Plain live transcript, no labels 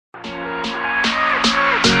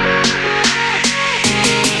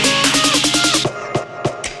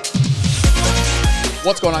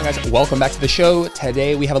What's going on, guys? Welcome back to the show.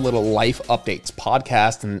 Today we have a little life updates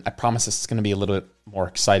podcast, and I promise this is going to be a little bit more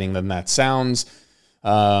exciting than that sounds.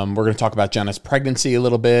 We're going to talk about Jenna's pregnancy a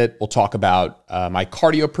little bit. We'll talk about my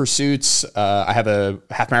cardio pursuits. I have a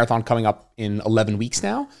half marathon coming up in 11 weeks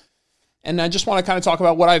now, and I just want to kind of talk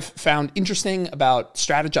about what I've found interesting about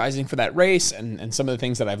strategizing for that race and some of the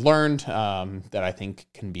things that I've learned that I think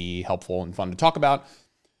can be helpful and fun to talk about.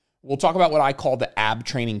 We'll talk about what I call the ab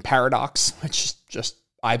training paradox, which is just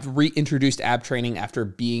I've reintroduced ab training after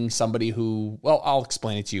being somebody who, well, I'll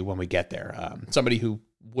explain it to you when we get there. Somebody who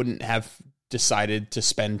wouldn't have decided to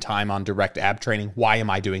spend time on direct ab training. Why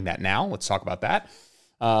am I doing that now? Let's talk about that.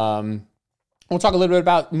 We'll talk a little bit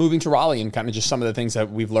about moving to Raleigh and kind of just some of the things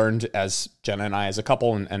that we've learned as Jenna and I as a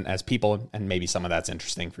couple and as people, and maybe some of that's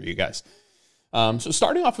interesting for you guys. So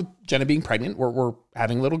starting off with Jenna being pregnant, we're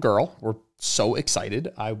having a little girl. We're so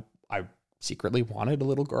excited. I secretly wanted a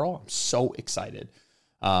little girl. I'm so excited.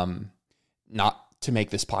 Not to make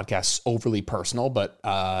this podcast overly personal, but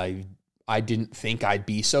I didn't think I'd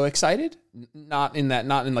be so excited. Not in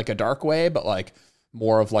like a dark way, but like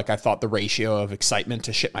more of like I thought the ratio of excitement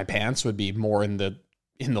to shit my pants would be more in the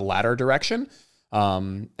latter direction.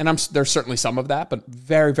 And there's certainly some of that, but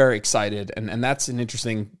very, very excited. And that's an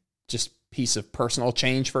interesting just piece of personal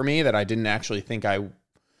change for me that I didn't actually think I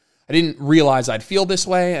didn't realize I'd feel this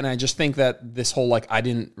way. And I just think that this whole, like, I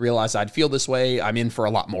didn't realize I'd feel this way, I'm in for a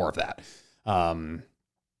lot more of that. And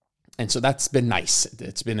so that's been nice.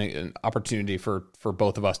 It's been an opportunity for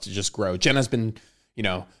both of us to just grow. Jenna's been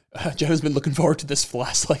looking forward to this for the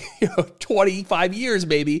last 25 years,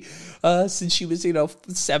 maybe, since she was,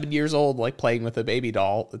 7 years old, like playing with a baby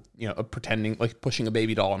doll, pretending like pushing a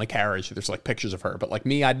baby doll in a carriage. There's like pictures of her, but like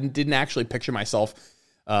me, I didn't actually picture myself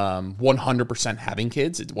 100% having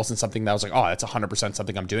kids. It wasn't something that I was like, oh, that's 100%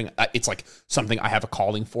 something I'm doing. It's like something I have a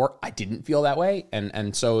calling for. I didn't feel that way.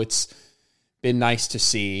 And so it's been nice to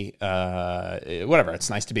see, it's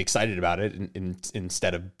nice to be excited about it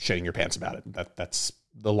instead of shitting your pants about it. That's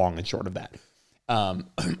the long and short of that.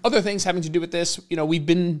 Other things having to do with this,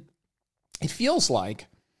 it feels like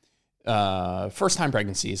first time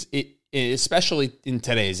pregnancies, especially in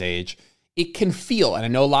today's age, it can feel, and I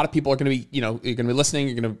know a lot of people are going to be, you're going to be listening,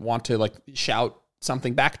 you're going to want to like shout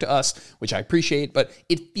something back to us, which I appreciate, but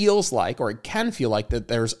it feels like, or it can feel like that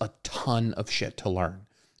there's a ton of shit to learn,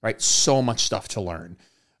 right? So much stuff to learn.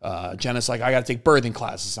 Jenna's like, I got to take birthing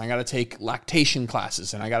classes, I got to take lactation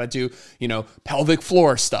classes, and I got to do, pelvic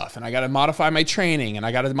floor stuff, and I got to modify my training, and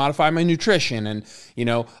I got to modify my nutrition, and,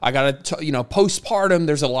 I got to, postpartum,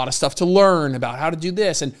 there's a lot of stuff to learn about how to do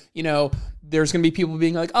this, and, there's going to be people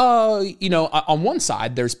being like, oh, on one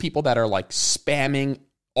side, there's people that are like spamming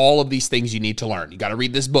all of these things you need to learn. You got to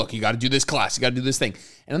read this book. You got to do this class. You got to do this thing.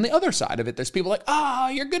 And on the other side of it, there's people like,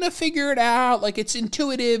 you're going to figure it out. Like, it's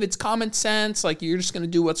intuitive. It's common sense. Like, you're just going to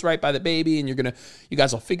do what's right by the baby, and you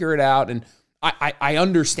guys will figure it out. And I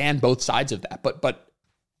understand both sides of that, but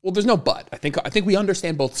well, there's no but. I think we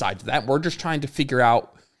understand both sides of that. We're just trying to figure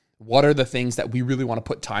out what are the things that we really want to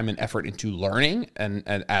put time and effort into learning, and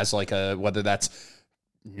as like whether that's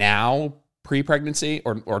now pre-pregnancy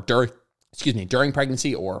or during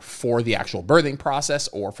pregnancy, or for the actual birthing process,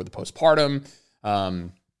 or for the postpartum.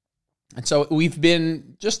 And so we've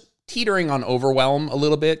been just teetering on overwhelm a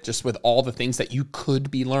little bit, just with all the things that you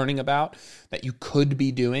could be learning about, that you could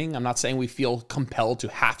be doing. I'm not saying we feel compelled to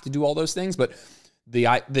have to do all those things, but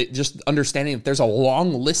the just understanding that there's a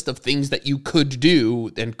long list of things that you could do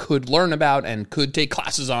and could learn about and could take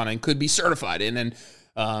classes on and could be certified in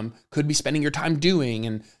and could be spending your time doing,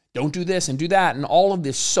 and don't do this and do that and all of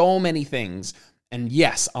this, so many things. And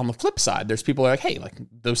yes, on the flip side, there's people like, hey, like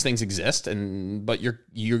those things exist, but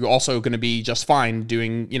you're also going to be just fine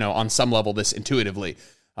doing, on some level this intuitively.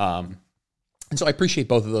 And so I appreciate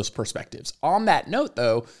both of those perspectives. On that note,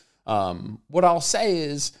 though, what I'll say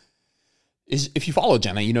is if you follow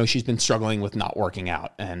Jenna, she's been struggling with not working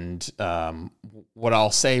out. And what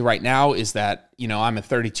I'll say right now is that, I'm a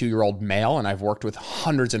 32-year-old male, and I've worked with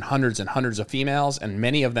hundreds and hundreds and hundreds of females, and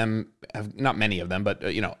many of them have, not many of them, but,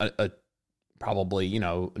 probably,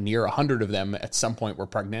 near 100 of them at some point were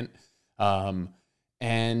pregnant.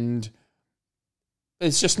 And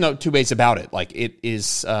it's just no two ways about it. Like, it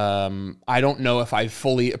is, I don't know if I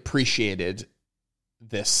fully appreciated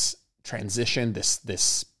this transition,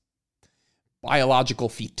 this biological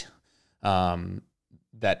feat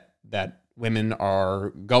that women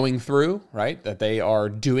are going through, right? That they are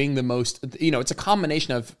doing the most, it's a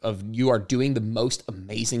combination of you are doing the most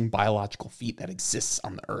amazing biological feat that exists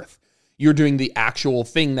on the earth. You're doing the actual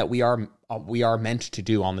thing that we are meant to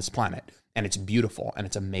do on this planet, and it's beautiful and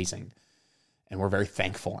it's amazing. and we're very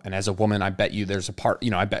thankful. And as a woman, I bet you there's a part,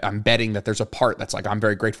 I'm betting that there's a part that's like, I'm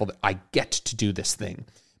very grateful that I get to do this thing,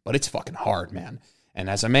 but it's fucking hard, man. And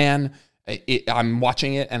as a man, I'm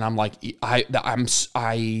watching it and I'm like, I want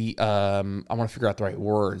to figure out the right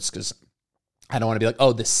words, because I don't want to be like,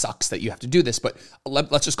 oh, this sucks that you have to do this, but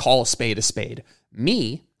let's just call a spade a spade.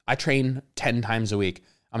 Me, I train 10 times a week.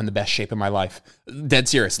 I'm in the best shape of my life. Dead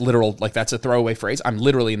serious, literal, like that's a throwaway phrase. I'm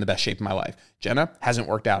literally in the best shape of my life. Jenna hasn't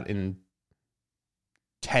worked out in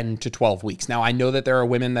 10 to 12 weeks. Now, I know that there are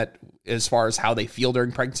women that, as far as how they feel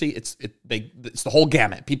during pregnancy, it's the whole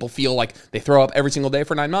gamut. People feel like they throw up every single day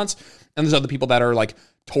for 9 months. And there's other people that are like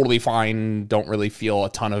totally fine, don't really feel a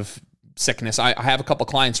ton of sickness. I have a couple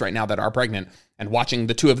clients right now that are pregnant, and watching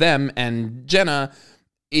the two of them and Jenna,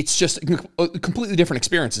 it's just completely different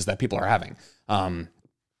experiences that people are having.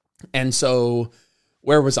 And so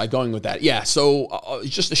where was I going with that? Yeah. So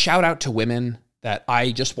just a shout out to women that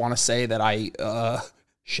I just want to say that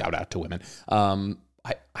shout out to women. I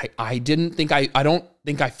don't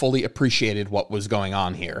think I fully appreciated what was going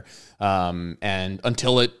on here. And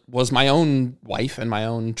until it was my own wife and my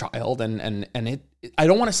own child, and I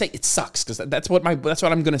don't want to say it sucks, because that's what I'm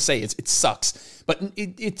going to say. It sucks, but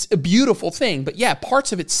it's a beautiful thing. But yeah,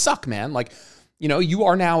 parts of it suck, man. Like, you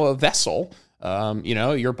are now a vessel.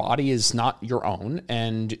 Your body is not your own,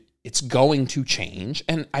 and it's going to change.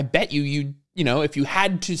 And I bet you if you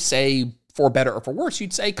had to say for better or for worse,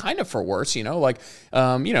 you'd say kind of for worse,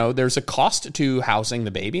 there's a cost to housing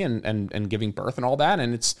the baby and giving birth and all that.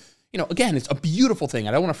 And it's, again, it's a beautiful thing.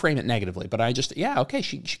 I don't want to frame it negatively, but I just,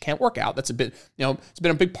 she can't work out. That's a bit, it's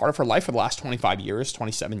been a big part of her life for the last 25 years,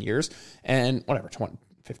 27 years, and whatever,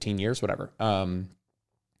 15 years, whatever.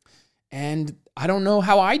 And I don't know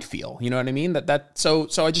how I'd feel, you know what I mean? So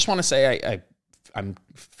I just want to say I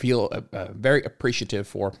feel very appreciative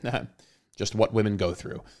for just what women go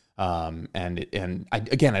through. I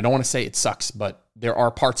don't want to say it sucks, but there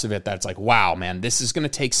are parts of it that's like, wow, man, this is going to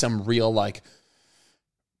take some real like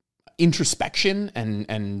introspection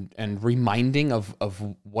and reminding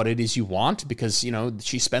of what it is you want, because,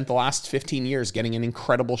 she spent the last 15 years getting in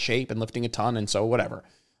incredible shape and lifting a ton. And so whatever.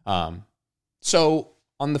 So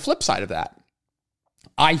on the flip side of that,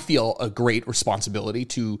 I feel a great responsibility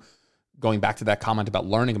to, going back to that comment about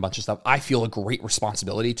learning a bunch of stuff, I feel a great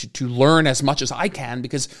responsibility to learn as much as I can,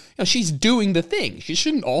 because she's doing the thing. She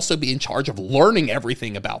shouldn't also be in charge of learning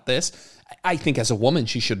everything about this. I think as a woman,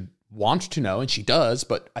 she should want to know, and she does,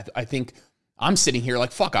 but I think I'm sitting here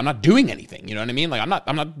like, fuck, I'm not doing anything. You know what I mean? Like,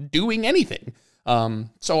 I'm not doing anything.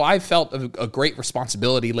 So I felt a great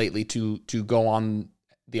responsibility lately to go on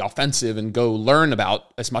the offensive and go learn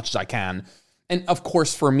about as much as I can. And of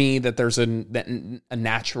course, for me, that there's a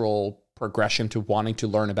natural progression to wanting to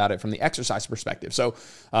learn about it from the exercise perspective. So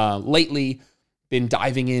lately, been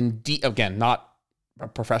diving in deep, again, not a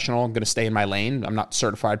professional, I'm going to stay in my lane. I'm not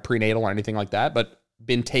certified prenatal or anything like that, but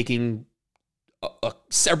been taking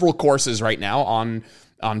several courses right now on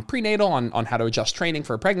prenatal, on how to adjust training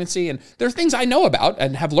for a pregnancy. And there are things I know about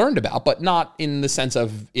and have learned about, but not in the sense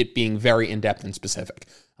of it being very in-depth and specific.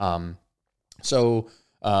 Have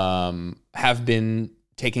been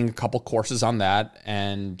taking a couple courses on that,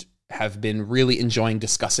 and have been really enjoying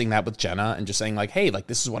discussing that with Jenna and just saying like, hey, like,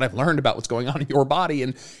 this is what I've learned about what's going on in your body.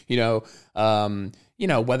 And,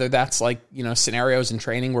 whether that's like, scenarios in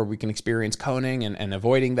training where we can experience coning and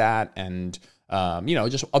avoiding that, and,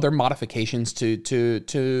 just other modifications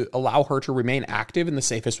to allow her to remain active in the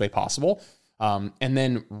safest way possible. And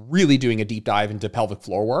then really doing a deep dive into pelvic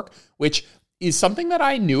floor work, which is something that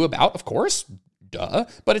I knew about, of course, duh,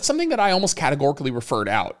 but it's something that I almost categorically referred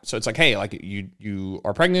out. So it's like, hey, like you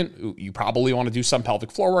are pregnant, you probably want to do some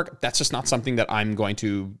pelvic floor work. That's just not something that I'm going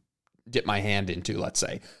to dip my hand into, let's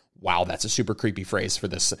say. Wow, that's a super creepy phrase for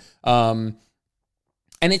this. And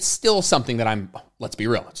it's still something that let's be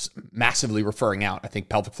real, it's massively referring out. I think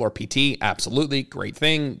pelvic floor PT, absolutely, great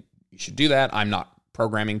thing. You should do that. I'm not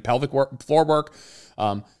programming pelvic floor work.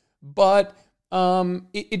 But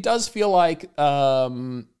it does feel like,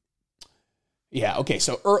 yeah. Okay.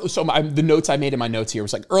 So the notes I made in my notes here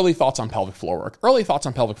was like early thoughts on pelvic floor work. Early thoughts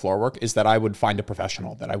on pelvic floor work is that I would find a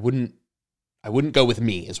professional, that I wouldn't go with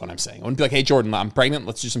me, is what I'm saying. I wouldn't be like, hey, Jordan, I'm pregnant.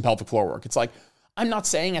 Let's do some pelvic floor work. It's like, I'm not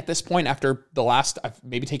saying at this point, after I've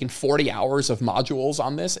maybe taken 40 hours of modules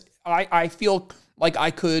on this, I feel like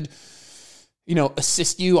I could,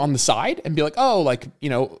 assist you on the side and be like, oh, like,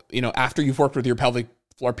 after you've worked with your pelvic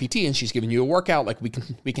floor PT and she's giving you a workout, like we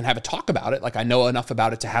can have a talk about it. Like, I know enough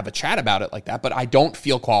about it to have a chat about it like that, but I don't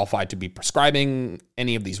feel qualified to be prescribing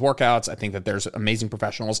any of these workouts. I think that there's amazing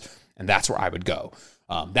professionals, and that's where I would go.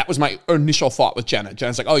 That was my initial thought with Jenna.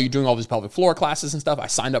 Jenna's like, oh, you're doing all these pelvic floor classes and stuff. I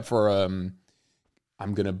signed up for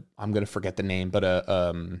I'm gonna forget the name, but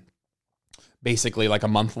basically like a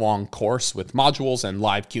month-long course with modules and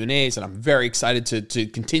live Q&As, and I'm very excited to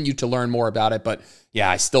continue to learn more about it. But yeah,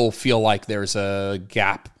 I still feel like there's a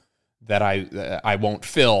gap that I won't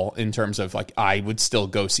fill in terms of like I would still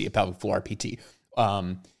go see a pelvic floor PT.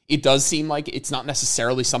 It does seem like it's not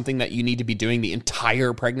necessarily something that you need to be doing the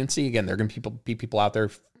entire pregnancy. Again, there are going to be people out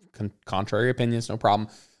there, contrary opinions, no problem.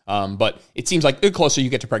 But it seems like the closer you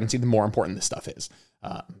get to pregnancy, the more important this stuff is.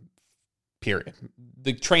 Period.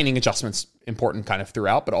 The training adjustments important kind of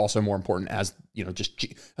throughout, but also more important as, you know,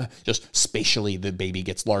 just spatially the baby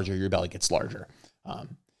gets larger, your belly gets larger.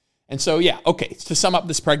 And so, yeah, okay. To sum up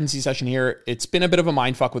this pregnancy session here, it's been a bit of a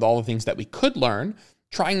mindfuck with all the things that we could learn,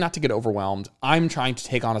 trying not to get overwhelmed. I'm trying to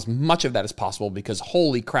take on as much of that as possible because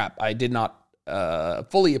holy crap, I did not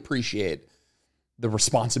fully appreciate the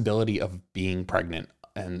responsibility of being pregnant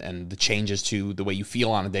and the changes to the way you feel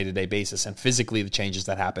on a day-to-day basis and physically the changes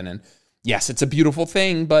that happen. And yes, it's a beautiful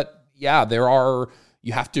thing, but yeah,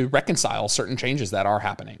 you have to reconcile certain changes that are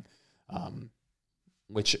happening,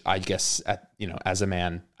 which I guess as a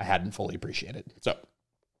man, I hadn't fully appreciated. So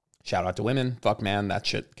shout out to women. Fuck man, that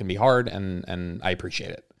shit can be hard, and I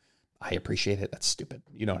appreciate it. I appreciate it. That's stupid.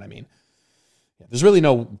 You know what I mean? Yeah, there's really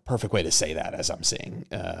no perfect way to say that, as I'm saying.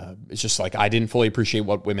 It's just like I didn't fully appreciate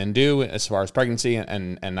what women do as far as pregnancy,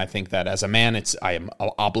 and I think that as a man, I am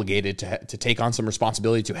obligated to take on some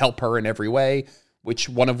responsibility to help her in every way.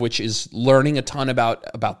 One of which is learning a ton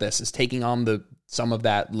about this, is taking on some of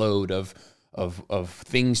that load of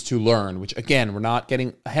things to learn. Which again, we're not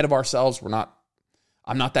getting ahead of ourselves.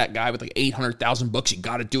 I'm not that guy with like 800,000 books. You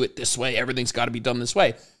got to do it this way. Everything's got to be done this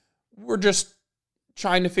way. We're just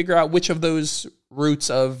trying to figure out which of those routes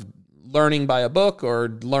of learning by a book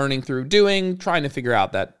or learning through doing, trying to figure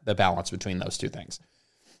out the balance between those two things.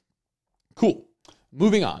 Cool.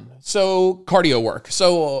 Moving on. So cardio work.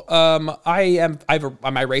 So I have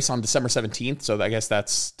my race on December 17th. So I guess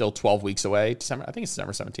that's still 12 weeks away. I think it's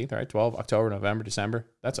December 17th, right? 12, October, November, December.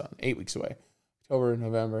 That's 8 weeks away. October,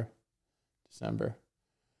 November, December.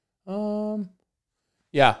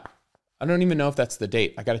 Yeah. I don't even know if that's the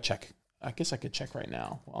date. I got to check. I guess I could check right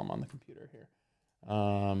now while I'm on the computer here.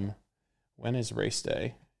 When is race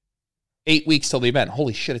day? 8 weeks till the event.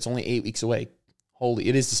 Holy shit, it's only 8 weeks away.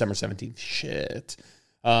 It is December 17th. Shit.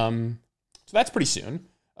 So that's pretty soon.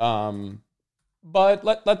 But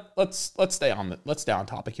let's stay on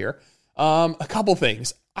topic here. A couple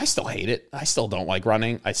things. I still hate it. I still don't like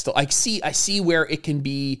running. I see where it can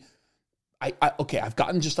be. I've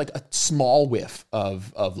gotten just like a small whiff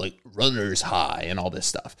of like runner's high and all this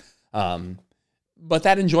stuff. But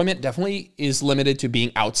that enjoyment definitely is limited to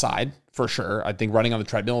being outside for sure. I think running on the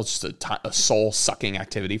treadmill is just a soul sucking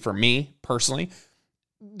activity for me personally.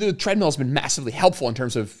 The treadmill has been massively helpful in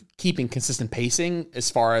terms of keeping consistent pacing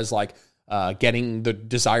as far as like getting the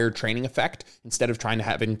desired training effect instead of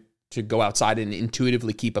having to go outside and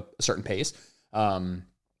intuitively keep a certain pace. But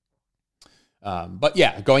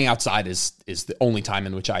yeah, going outside is the only time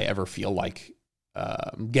in which I ever feel like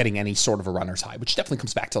getting any sort of a runner's high, which definitely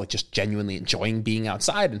comes back to like just genuinely enjoying being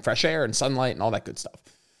outside and fresh air and sunlight and all that good stuff.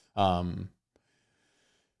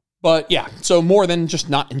 But yeah, so more than just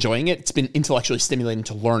not enjoying it, it's been intellectually stimulating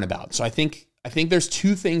to learn about. So I think there's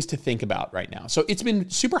two things to think about right now. So it's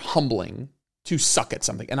been super humbling to suck at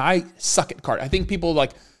something, and I suck at cardio. I think people are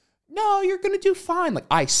like, no, you're going to do fine. Like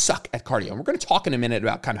I suck at cardio, and we're going to talk in a minute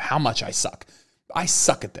about kind of how much I suck. I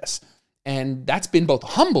suck at this, and that's been both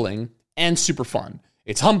humbling and super fun.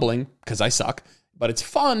 It's humbling because I suck, but it's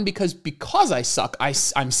fun because I suck,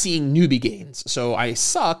 I'm seeing newbie gains. So I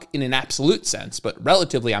suck in an absolute sense, but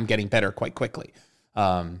relatively I'm getting better quite quickly.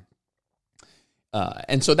 And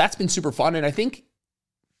so that's been super fun. And I think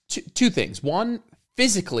two things. One,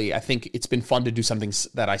 physically, I think it's been fun to do something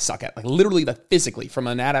that I suck at. Like literally that physically, from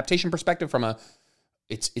an adaptation perspective,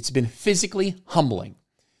 it's been physically humbling.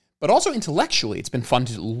 But also intellectually, it's been fun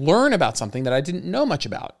to learn about something that I didn't know much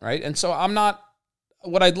about, right? And so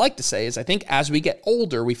what I'd like to say is I think as we get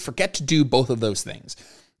older, we forget to do both of those things,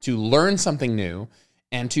 to learn something new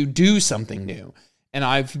and to do something new. And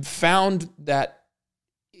I've found that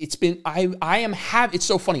it's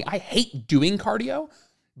so funny. I hate doing cardio,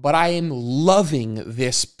 but I am loving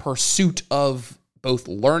this pursuit of both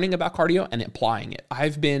learning about cardio and applying it.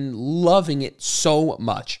 I've been loving it so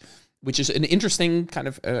much, which is an interesting kind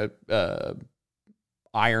of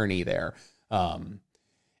irony there.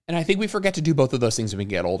 And I think we forget to do both of those things when we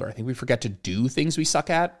get older. I think we forget to do things we suck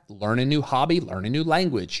at, learn a new hobby, learn a new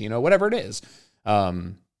language, whatever it is.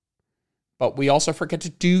 But but we also forget to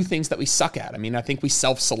do things that we suck at. I mean, I think we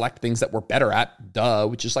self-select things that we're better at,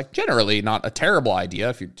 which is like generally not a terrible idea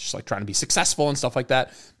if you're just like trying to be successful and stuff like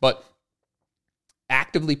that. But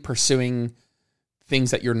actively pursuing things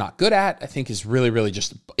that you're not good at, I think is really, really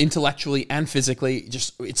just intellectually and physically,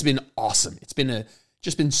 it's been awesome. It's been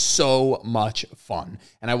just been so much fun.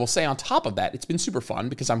 And I will say on top of that, it's been super fun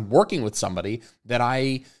because I'm working with somebody that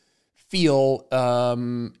I feel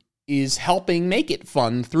is helping make it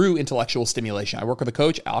fun through intellectual stimulation. I work with a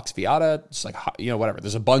coach, Alex Viada. It's like, whatever.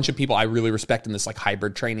 There's a bunch of people I really respect in this like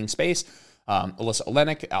hybrid training space. Alyssa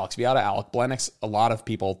Olenek, Alex Viada, Alec Blenix, a lot of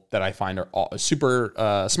people that I find are all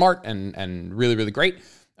super smart and really, really great.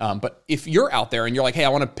 But if you're out there and you're like, hey, I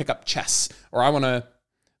want to pick up chess or I want to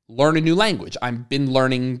learn a new language. I've been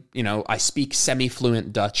learning, I speak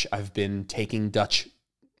semi-fluent Dutch. I've been taking Dutch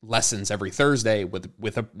lessons every Thursday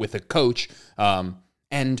with a coach.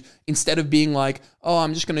 And instead of being like, oh,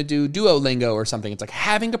 I'm just going to do Duolingo or something, it's like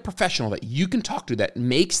having a professional that you can talk to that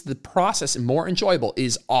makes the process more enjoyable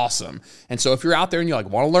is awesome. And so if you're out there and you like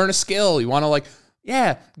want to learn a skill, you want to like,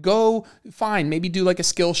 yeah, go fine, maybe do like a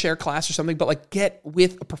Skillshare class or something, but like get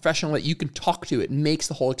with a professional that you can talk to. It makes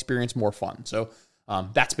the whole experience more fun. So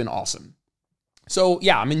that's been awesome. So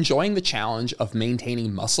yeah, I'm enjoying the challenge of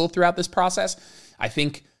maintaining muscle throughout this process. I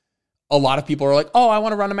think a lot of people are like, oh, I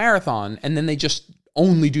want to run a marathon. And then they just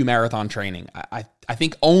only do marathon training. I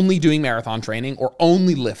think only doing marathon training or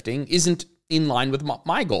only lifting isn't in line with what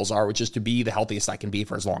my goals are, which is to be the healthiest I can be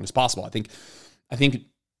for as long as possible. I think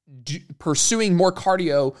pursuing more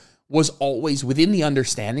cardio was always within the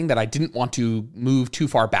understanding that I didn't want to move too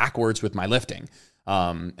far backwards with my lifting.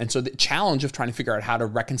 And so the challenge of trying to figure out how to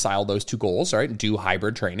reconcile those two goals, right, and do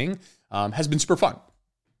hybrid training has been super fun.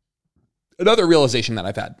 Another realization that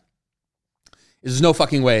I've had is there's no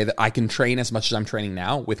fucking way that I can train as much as I'm training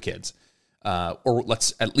now with kids. Or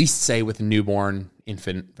let's at least say with a newborn,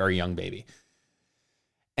 infant, very young baby.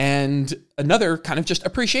 And another kind of just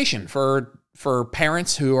appreciation for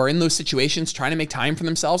parents who are in those situations trying to make time for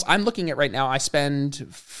themselves. I'm looking at right now, I spend,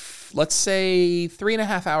 let's say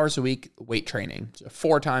 3.5 hours a week weight training,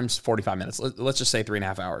 4 times 45 minutes. Let's just say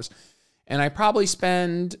 3.5 hours. And I probably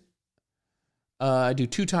spend, I do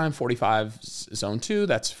 2 times 45 zone 2,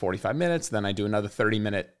 that's 45 minutes. Then I do another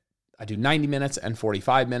 30-minute, I do 90 minutes and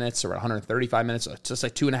 45 minutes or 135 minutes, so just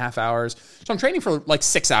like 2.5 hours. So I'm training for like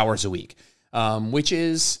 6 hours a week, which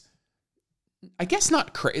is, I guess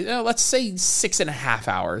not crazy. Let's say 6.5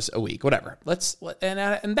 hours a week, whatever.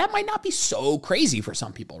 And that might not be so crazy for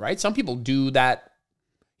some people, right? Some people do that,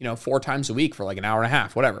 4 times a week for like an hour and a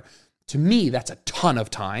half, whatever. To me, that's a ton of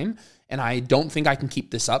time. And I don't think I can keep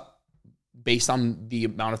this up based on the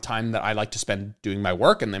amount of time that I like to spend doing my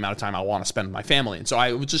work and the amount of time I want to spend with my family. And so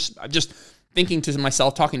I'm just thinking to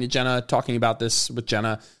myself, talking about this with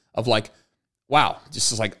Jenna of like, wow,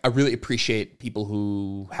 just like, I really appreciate people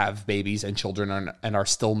who have babies and children and are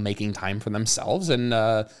still making time for themselves. And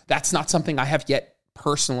that's not something I have yet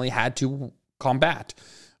personally had to combat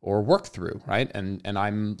or work through, right? And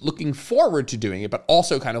I'm looking forward to doing it, but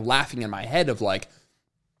also kind of laughing in my head of like,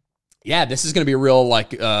 yeah, this is going to be a real like,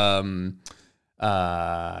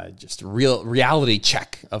 just real reality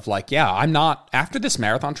check of like, yeah, I'm not, after this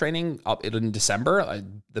marathon training up in December,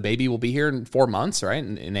 the baby will be here in 4 months, right?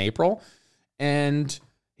 In April. And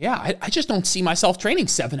yeah, I just don't see myself training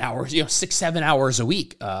 7 hours, 6-7 hours a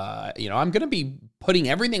week. I'm going to be putting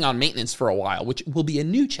everything on maintenance for a while, which will be a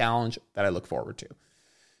new challenge that I look forward to.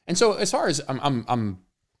 And so as far as I'm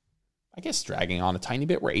I guess dragging on a tiny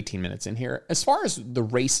bit, we're 18 minutes in here. As far as the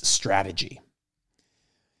race strategy,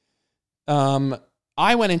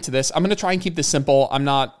 I went into this, I'm going to try and keep this simple. I'm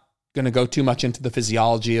not going to go too much into the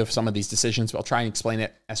physiology of some of these decisions, but I'll try and explain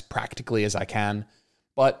it as practically as I can.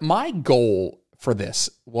 But my goal for this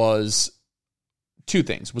was 2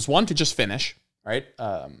 things. Was 1, to just finish, right?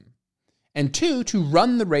 And 2, to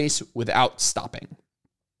run the race without stopping,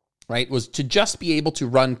 right? Was to just be able to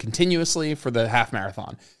run continuously for the half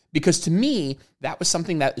marathon. Because to me, that was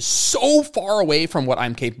something that is so far away from what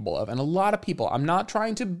I'm capable of. And a lot of people, I'm not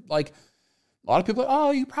trying to like, a lot of people are,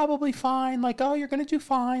 oh, you're probably fine. Like, oh, you're going to do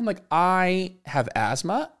fine. Like, I have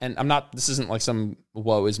asthma, and this isn't like some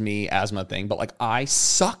woe is me asthma thing, but like I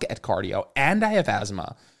suck at cardio and I have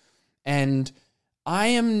asthma. And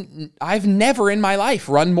I've never in my life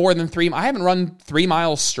run more than I haven't run 3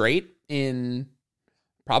 miles straight in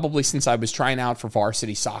probably since I was trying out for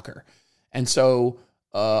varsity soccer. And so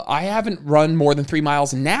I haven't run more than 3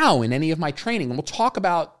 miles now in any of my training. And we'll talk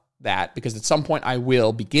about that because at some point I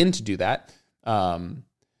will begin to do that.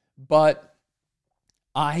 But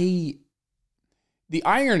the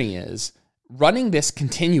irony is running this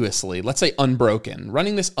continuously, let's say unbroken,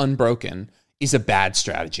 running this unbroken is a bad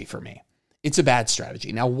strategy for me. It's a bad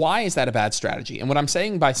strategy. Now, why is that a bad strategy? And what I'm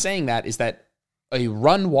saying by saying that is that a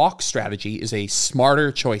run-walk strategy is a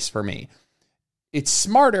smarter choice for me. It's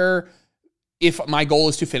smarter if my goal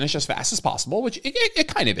is to finish as fast as possible, which it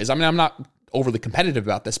kind of is. I mean, I'm not overly competitive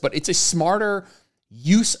about this, but it's a smarter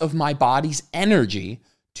use of my body's energy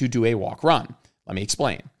to do a walk-run. Let me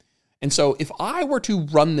explain. And so if I were to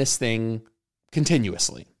run this thing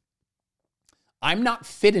continuously, I'm not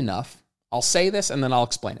fit enough. I'll say this and then I'll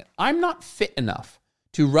explain it. I'm not fit enough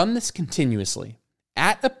to run this continuously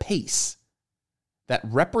at a pace that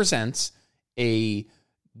represents a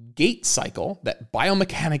gait cycle that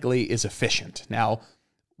biomechanically is efficient. Now,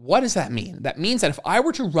 what does that mean? That means that if I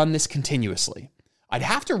were to run this continuously, I'd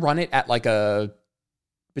have to run it at like a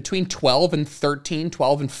between 12 and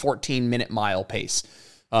 14 minute mile pace.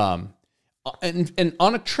 And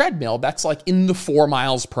on a treadmill, that's like in the 4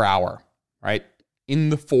 miles per hour, right? In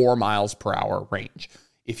the 4 miles per hour range.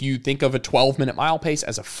 If you think of a 12-minute mile pace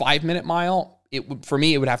as a 5-minute mile, for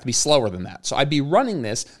me, it would have to be slower than that. So I'd be running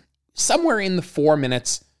this somewhere in the 4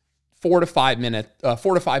 to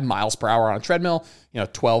 5 miles per hour on a treadmill,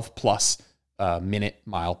 12 plus minute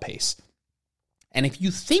mile pace. And if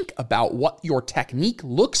you think about what your technique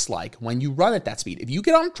looks like when you run at that speed, if you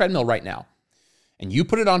get on a treadmill right now and you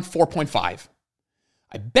put it on 4.5,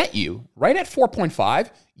 I bet you right at 4.5,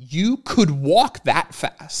 you could walk that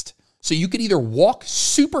fast. So you could either walk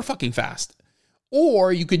super fucking fast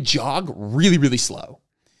or you could jog really, really slow.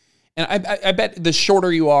 And I bet the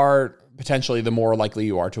shorter you are, potentially the more likely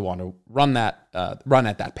you are to want to run at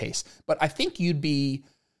that pace. But I think you'd be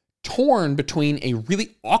torn between a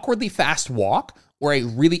really awkwardly fast walk or a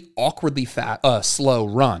really awkwardly slow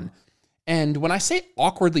run. And when I say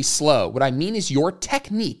awkwardly slow, what I mean is your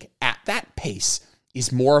technique at that pace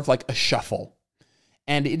is more of like a shuffle.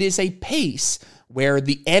 And it is a pace where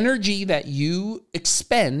the energy that you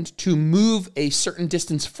expend to move a certain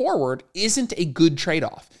distance forward isn't a good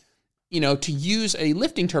trade-off. To use a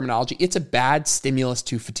lifting terminology, it's a bad stimulus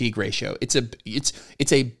to fatigue ratio. It's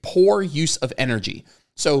a poor use of energy.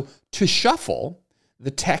 So to shuffle,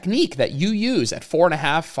 the technique that you use at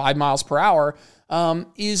 4.5, 5 miles per hour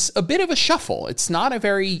is a bit of a shuffle. It's not a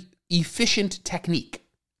very efficient technique.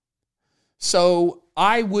 So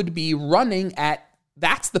I would be running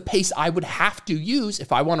that's the pace I would have to use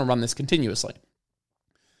if I want to run this continuously.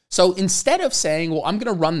 So instead of saying, well, I'm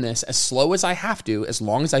going to run this as slow as I have to, as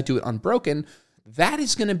long as I do it unbroken, that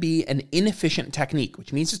is going to be an inefficient technique,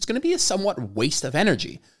 which means it's going to be a somewhat waste of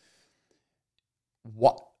energy.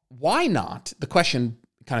 Why not? The question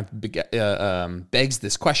kind of begs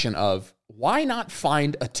this question of, why not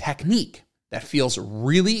find a technique that feels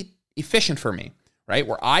really efficient for me, right?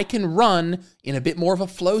 Where I can run in a bit more of a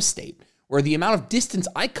flow state, where the amount of distance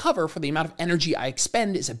I cover for the amount of energy I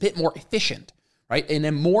expend is a bit more efficient, right? In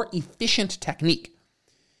a more efficient technique.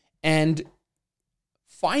 And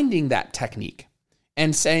finding that technique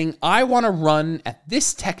and saying, I want to run at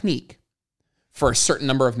this technique for a certain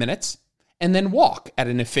number of minutes and then walk at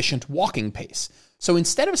an efficient walking pace. So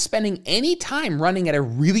instead of spending any time running at a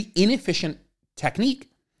really inefficient technique,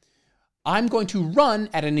 I'm going to run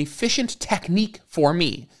at an efficient technique for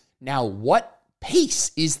me. Now, what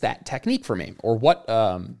pace is that technique for me? Or what,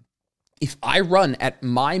 if I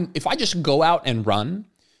just go out and run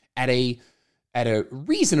at a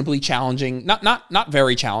reasonably challenging, not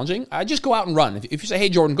very challenging, I just go out and run. If you say, hey,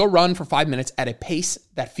 Jordan, go run for 5 minutes at a pace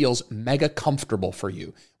that feels mega comfortable for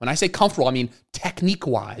you. When I say comfortable, I mean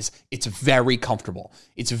technique-wise, it's very comfortable.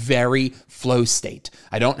 It's very flow state.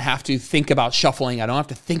 I don't have to think about shuffling. I don't have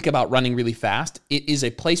to think about running really fast. It is a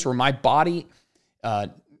place where my body,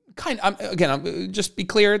 just be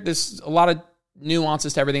clear, there's a lot of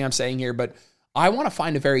nuances to everything I'm saying here, but I want to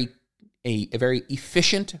find a very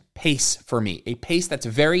efficient pace for me, a pace that's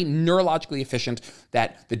very neurologically efficient,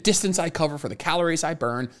 that the distance I cover for the calories I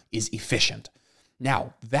burn is efficient.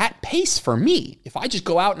 Now, that pace for me, if I just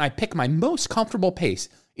go out and I pick my most comfortable pace,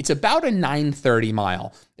 it's about a 9:30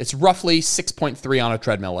 mile. It's roughly 6.3 on a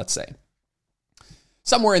treadmill, let's say.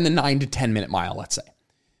 Somewhere in the 9 to 10 minute mile, let's say.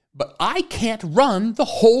 But I can't run the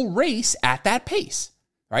whole race at that pace,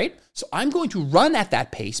 right? So I'm going to run at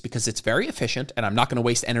that pace because it's very efficient and I'm not going to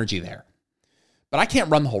waste energy there. But I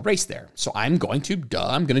can't run the whole race there. So I'm going to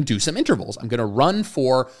do some intervals. I'm going to run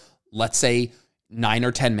for, let's say, 9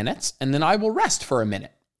 or 10 minutes, and then I will rest for a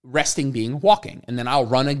minute, resting being walking. And then I'll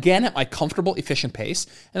run again at my comfortable, efficient pace,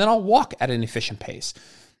 and then I'll walk at an efficient pace.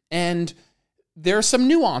 And there's some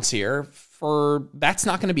nuance here that's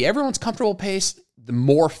not going to be everyone's comfortable pace. the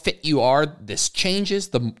more fit you are, this changes.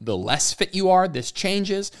 The less fit you are, this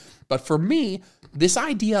changes. But for me, this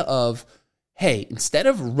idea of, hey, instead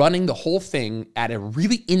of running the whole thing at a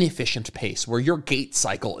really inefficient pace where your gait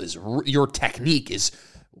cycle is, your technique is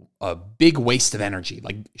a big waste of energy,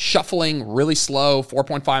 like shuffling really slow,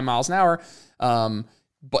 4.5 miles an hour,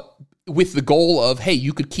 but with the goal of, hey,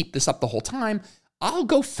 you could keep this up the whole time, I'll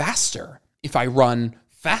go faster if I run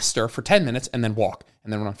faster for 10 minutes and then walk,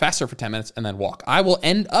 and then run faster for 10 minutes and then walk. I will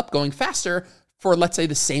end up going faster for, let's say,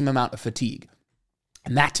 the same amount of fatigue.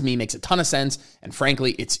 And that to me makes a ton of sense. And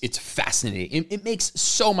frankly, it's fascinating. It makes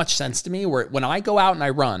so much sense to me where when I go out and I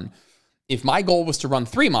run, if my goal was to run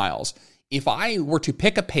 3 miles, if I were to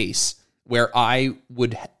pick a pace where I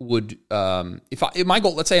would if my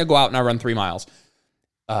goal, let's say I go out and I run 3 miles,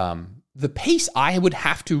 the pace I would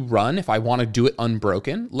have to run if I want to do it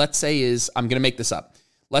unbroken, let's say I'm going to make this up.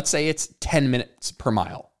 Let's say it's 10 minutes per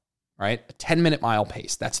mile, right? A 10-minute mile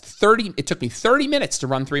pace. That's 30. It took me 30 minutes to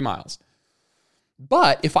run 3 miles.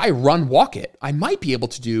 But if I walk it, I might be able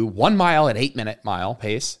to do 1 mile at 8-minute mile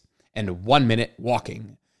pace and 1 minute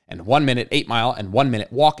walking and 1 minute 8 mile and 1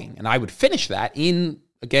 minute walking. And I would finish that in,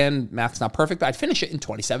 again, math's not perfect, but I'd finish it in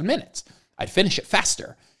 27 minutes. I'd finish it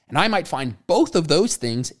faster. And I might find both of those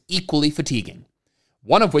things equally fatiguing.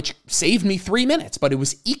 One of which saved me 3 minutes, but it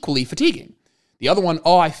was equally fatiguing. The other one,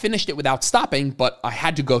 I finished it without stopping, but I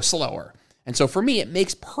had to go slower. And so for me, it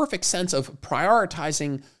makes perfect sense of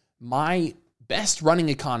prioritizing my best running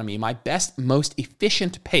economy, my best, most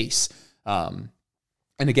efficient pace. And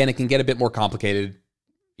again, it can get a bit more complicated.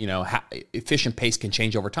 Efficient pace can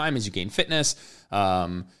change over time as you gain fitness.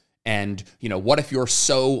 And what if you're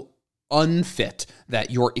so unfit that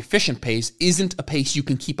your efficient pace isn't a pace you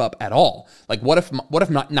can keep up at all? Like what if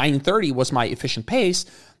not 9:30 was my efficient pace,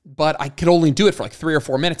 but I could only do it for like 3 or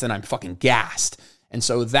 4 minutes and I'm fucking gassed. And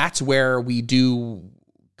so that's where we do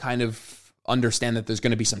kind of understand that there's going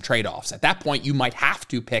to be some trade-offs. At that point, you might have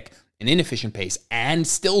to pick an inefficient pace and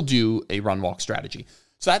still do a run-walk strategy.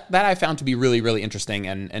 So that I found to be really, really interesting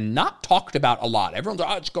and not talked about a lot. Everyone's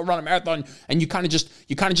like, just go run a marathon, and you kind of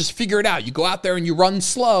just figure it out. You go out there and you run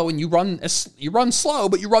slow, and you run slow,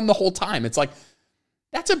 but you run the whole time. It's like,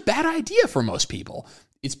 that's a bad idea for most people.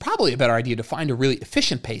 It's probably a better idea to find a really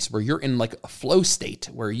efficient pace where you're in like a flow state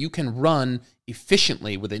where you can run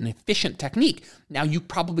efficiently with an efficient technique. Now, you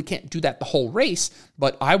probably can't do that the whole race,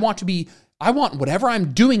 but I want whatever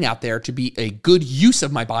I'm doing out there to be a good use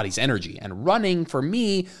of my body's energy. And running for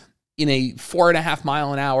me in a 4.5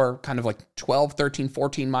 mile an hour, kind of like 12, 13,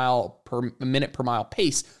 14 mile per minute per mile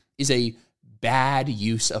pace is a bad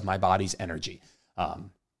use of my body's energy.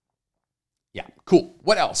 Yeah, cool.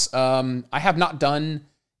 What else? I have not done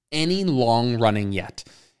any long running yet.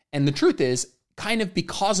 And the truth is, kind of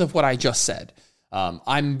because of what I just said,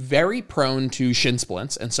 I'm very prone to shin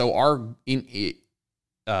splints. And so our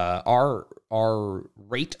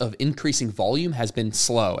rate of increasing volume has been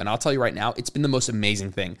slow. And I'll tell you right now, it's been the most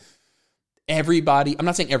amazing thing. Everybody, I'm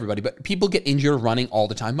not saying everybody, but people get injured running all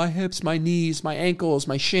the time. My hips, my knees, my ankles,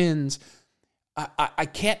 my shins. I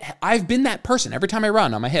can't, I've been that person. Every time I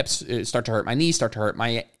run, my hips start to hurt, my knees start to hurt,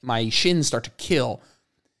 my shins start to kill.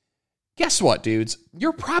 Guess what, dudes?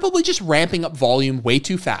 You're probably just ramping up volume way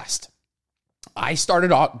too fast. I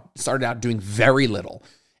started out doing very little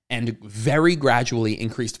and very gradually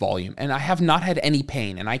increased volume, and I have not had any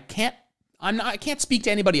pain. And I can't speak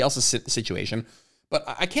to anybody else's situation, but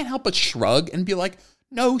I can't help but shrug and be like,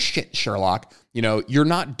 no shit, Sherlock. You're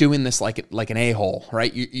not doing this like an a-hole,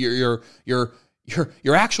 right? You're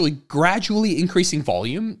actually gradually increasing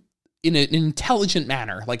volume in an intelligent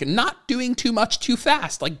manner, like not doing too much too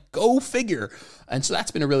fast, like go figure. And so that's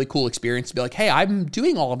been a really cool experience to be like, hey, I'm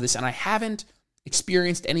doing all of this and I haven't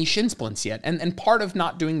experienced any shin splints yet. And part of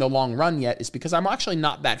not doing the long run yet is because I'm actually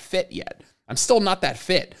not that fit yet. I'm still not that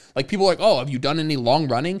fit. Like people are like, oh, have you done any long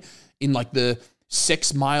running in like the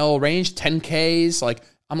 6 mile range, 10Ks? Like,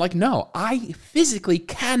 I'm like, no, I physically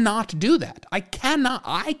cannot do that. I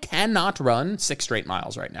cannot run 6 straight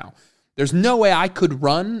miles right now. There's no way I could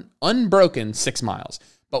run unbroken 6 miles.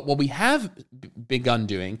 But what we have begun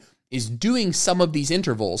doing is doing some of these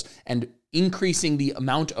intervals and increasing the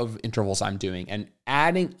amount of intervals I'm doing and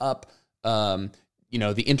adding up, the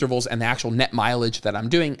intervals and the actual net mileage that I'm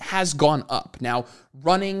doing has gone up. Now,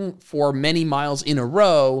 running for many miles in a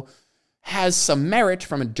row has some merit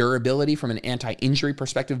from a durability, from an anti-injury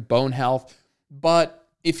perspective, bone health. But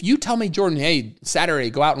if you tell me, Jordan, hey,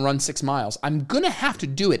 Saturday, go out and run 6 miles, I'm going to have to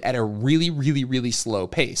do it at a really, really, really slow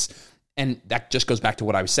pace. And that just goes back to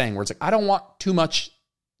what I was saying, where it's like, I don't want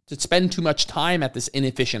to spend too much time at this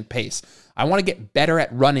inefficient pace. I want to get better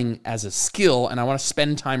at running as a skill, and I want to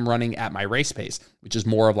spend time running at my race pace, which is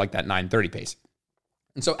more of like that 9:30 pace.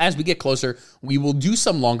 And so as we get closer, we will do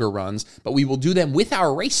some longer runs, but we will do them with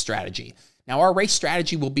our race strategy. Now, our race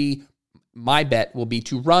strategy will be, my bet will be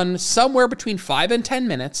to run somewhere between 5 and 10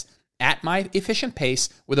 minutes at my efficient pace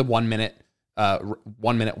with a 1 minute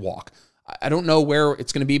walk. I don't know where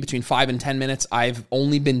it's going to be between 5 and 10 minutes. I've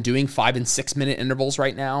only been doing 5 and 6 minute intervals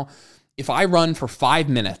right now. If I run for 5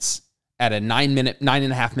 minutes at a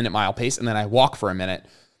 9.5 minute mile pace, and then I walk for a minute,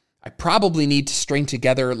 I probably need to string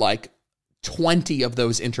together like 20 of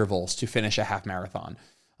those intervals to finish a half marathon.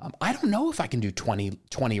 I don't know if I can do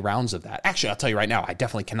 20 rounds of that. Actually, I'll tell you right now, I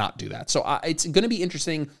definitely cannot do that. So it's going to be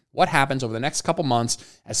interesting what happens over the next couple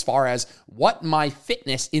months as far as what my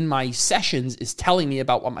fitness in my sessions is telling me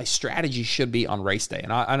about what my strategy should be on race day.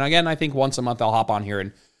 And again, I think once a month I'll hop on here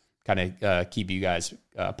and kind of keep you guys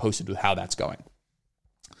posted with how that's going.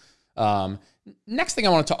 Next thing I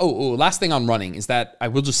want to last thing on running is that I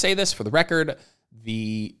will just say this for the record,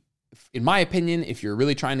 in my opinion, if you're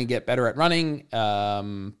really trying to get better at running,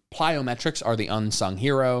 plyometrics are the unsung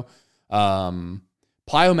hero. Plyometric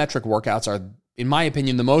workouts are, in my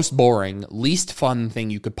opinion, the most boring, least fun thing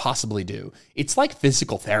you could possibly do. It's like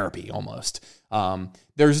physical therapy almost.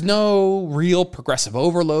 There's no real progressive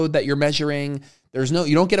overload that you're measuring.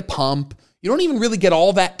 You don't get a pump. You don't even really get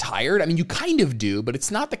all that tired. I mean, you kind of do, but it's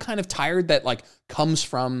not the kind of tired that like comes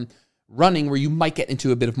from running where you might get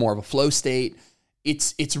into a bit of more of a flow state.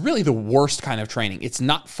 It's really the worst kind of training. It's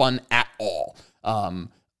not fun at all.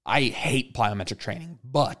 I hate plyometric training,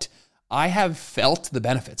 but I have felt the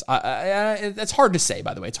benefits. It's hard to say,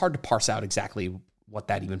 by the way. It's hard to parse out exactly what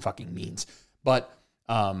that even fucking means. But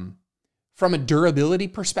from a durability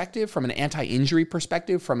perspective, from an anti-injury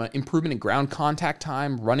perspective, from an improvement in ground contact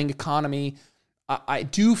time, running economy, I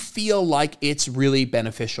do feel like it's really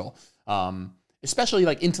beneficial, especially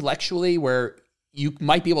like intellectually, where you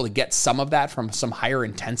might be able to get some of that from some higher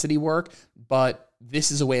intensity work, but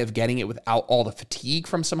this is a way of getting it without all the fatigue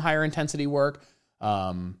from some higher intensity work.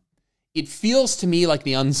 It feels to me like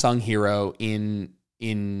the unsung hero in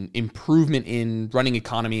improvement in running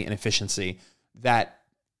economy and efficiency that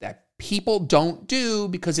people don't do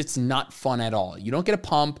because it's not fun at all. You don't get a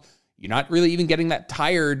pump. You're not really even getting that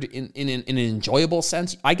tired in an enjoyable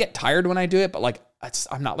sense. I get tired when I do it, but like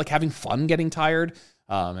I'm not like having fun getting tired.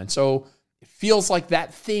 And so it feels like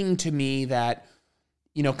that thing to me that,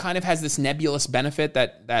 you know, kind of has this nebulous benefit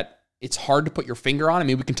that it's hard to put your finger on. I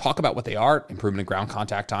mean, we can talk about what they are: improvement in ground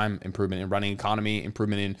contact time, improvement in running economy,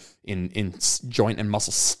 improvement in joint and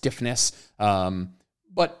muscle stiffness.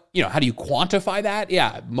 But, you know, how do you quantify that?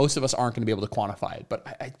 Yeah, most of us aren't going to be able to quantify it, but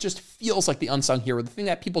it just feels like the unsung hero, the thing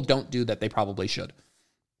that people don't do that they probably should.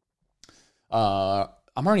 I'm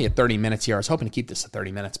already at 30 minutes here. I was hoping to keep this at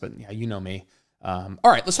 30 minutes, but yeah, you know me. All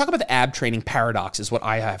right, let's talk about the ab training paradox is what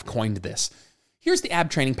I have coined this. Here's the ab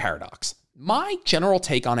training paradox. My general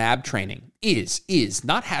take on ab training is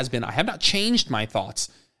not has been, I have not changed my thoughts.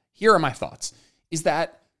 Here are my thoughts, is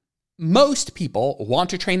that most people want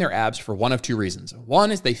to train their abs for one of two reasons.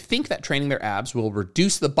 One is they think that training their abs will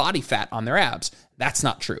reduce the body fat on their abs. That's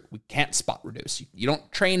not true. We can't spot reduce. You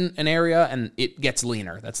don't train an area and it gets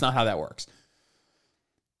leaner. That's not how that works.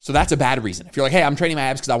 So that's a bad reason. If you're like, hey, I'm training my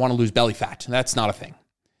abs because I want to lose belly fat, that's not a thing.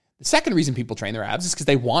 The second reason people train their abs is because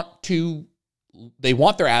they want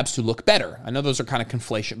their abs to look better. I know those are kind of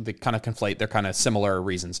conflation. They kind of conflate. They're kind of similar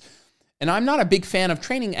reasons. And I'm not a big fan of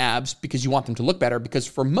training abs because you want them to look better, because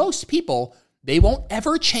for most people, they won't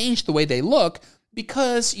ever change the way they look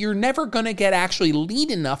because you're never going to get actually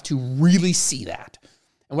lean enough to really see that.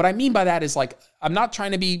 And what I mean by that is, like, I don't want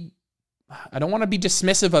to be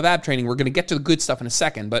dismissive of ab training. We're going to get to the good stuff in a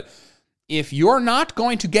second. But if you're not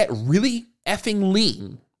going to get really effing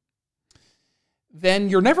lean, then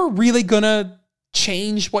you're never really going to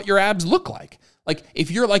change what your abs look like. Like, if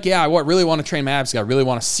you're like, yeah, I really want to train my abs, I really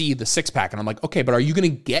want to see the six pack. And I'm like, okay, but are you going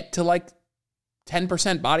to get to like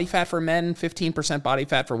 10% body fat for men, 15% body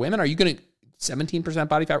fat for women? Are you going to 17%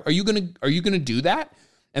 body fat? Are you going to do that?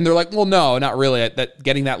 And they're like, well, no, not really. That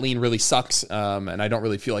getting that lean really sucks. And I don't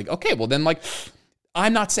really feel like, okay, well then, like,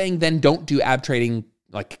 I'm not saying then don't do ab training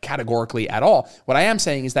like categorically at all. What I am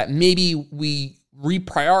saying is that maybe we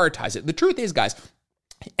reprioritize it. The truth is, guys,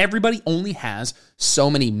 everybody only has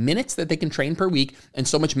so many minutes that they can train per week and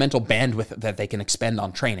so much mental bandwidth that they can expend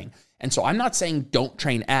on training. And so I'm not saying don't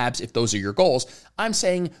train abs if those are your goals. I'm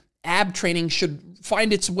saying ab training should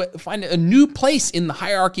find a new place in the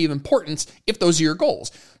hierarchy of importance if those are your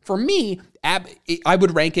goals. For me, I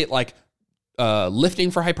would rank it like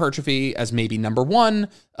lifting for hypertrophy as maybe number one,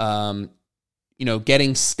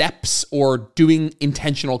 getting steps or doing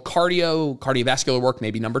intentional cardiovascular work,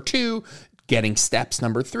 maybe number 2, getting steps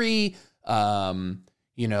number 3.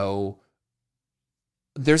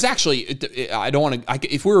 There's actually, I don't want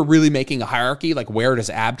to, if we were really making a hierarchy, like where does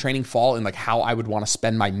ab training fall and like how I would want to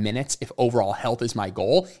spend my minutes if overall health is my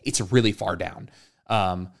goal, it's really far down.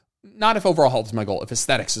 Not if overall health is my goal, if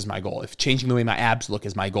aesthetics is my goal, if changing the way my abs look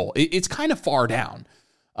is my goal. It's kind of far down.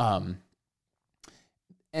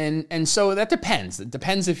 And so that depends. It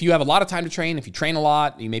depends if you have a lot of time to train. If you train a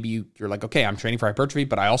lot, you're like, okay, I'm training for hypertrophy,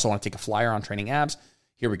 but I also want to take a flyer on training abs.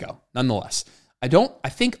 Here we go. Nonetheless, I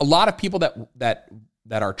think a lot of people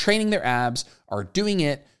that are training their abs are doing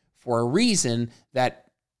it for a reason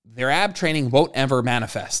that their ab training won't ever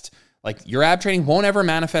manifest. Like your ab training won't ever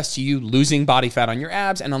manifest to you losing body fat on your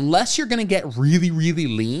abs. And unless you're going to get really, really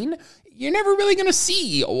lean, you're never really going to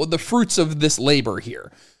see the fruits of this labor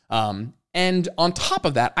here. And on top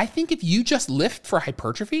of that, I think if you just lift for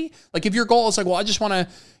hypertrophy, like if your goal is like, well, I just want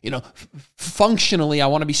to, functionally, I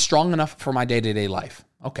want to be strong enough for my day-to-day life.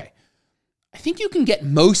 Okay. I think you can get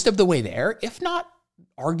most of the way there, if not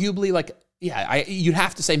arguably you'd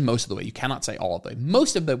have to say most of the way. You cannot say all of the way.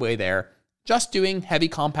 Most of the way there, just doing heavy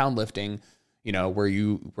compound lifting, where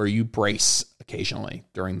you brace occasionally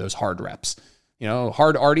during those hard reps,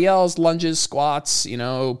 hard RDLs, lunges, squats,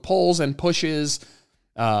 pulls and pushes.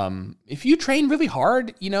 If you train really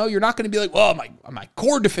hard, you're not going to be like, well, my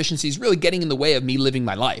core deficiency is really getting in the way of me living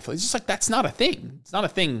my life. It's just like, that's not a thing. It's not a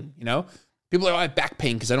thing, People are like, I have back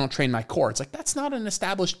pain because I don't train my core. It's like, that's not an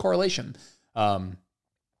established correlation.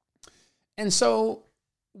 And so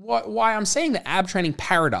why I'm saying the ab training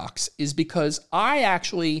paradox is because I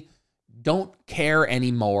actually don't care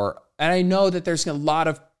anymore. And I know that there's a lot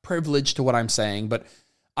of privilege to what I'm saying, but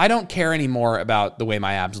I don't care anymore about the way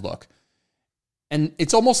my abs look. And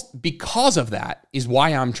it's almost because of that is why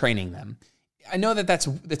I'm training them. I know that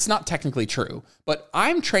that's not technically true, but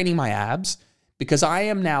I'm training my abs because I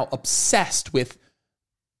am now obsessed with,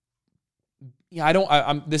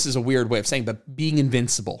 this is a weird way of saying, but being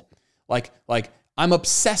invincible. Like I'm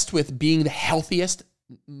obsessed with being the healthiest,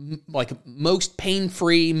 like most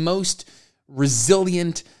pain-free, most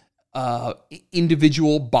resilient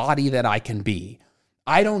individual body that I can be.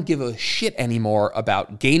 I don't give a shit anymore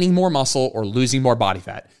about gaining more muscle or losing more body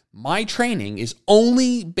fat. My training is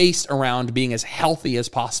only based around being as healthy as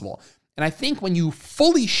possible. And I think when you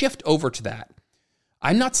fully shift over to that,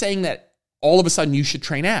 I'm not saying that all of a sudden you should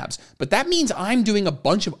train abs, but that means I'm doing a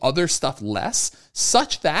bunch of other stuff less,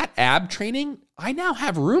 such that ab training, I now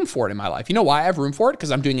have room for it in my life. You know why I have room for it? Because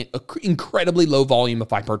I'm doing an incredibly low volume of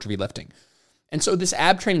hypertrophy lifting. And so this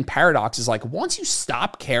ab training paradox is like, once you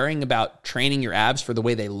stop caring about training your abs for the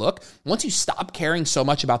way they look, once you stop caring so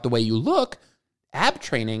much about the way you look, ab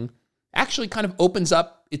training actually kind of opens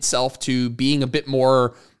up itself to being a bit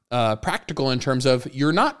more practical in terms of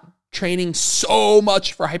you're not training so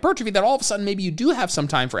much for hypertrophy that all of a sudden maybe you do have some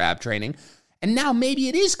time for ab training. And now maybe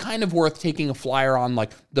it is kind of worth taking a flyer on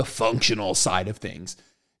like the functional side of things.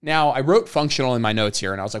 Now, I wrote functional in my notes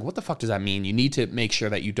here, and I was like, what the fuck does that mean? You need to make sure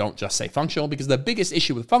that you don't just say functional, because the biggest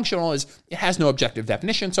issue with functional is it has no objective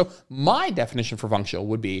definition. So my definition for functional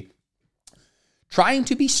would be trying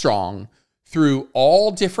to be strong through all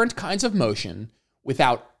different kinds of motion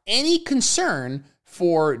without any concern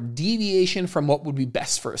for deviation from what would be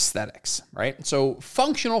best for aesthetics, right? So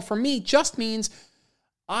functional for me just means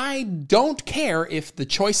I don't care if the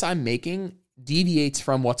choice I'm making deviates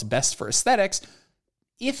from what's best for aesthetics,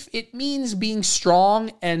 if it means being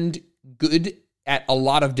strong and good at a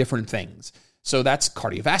lot of different things. So that's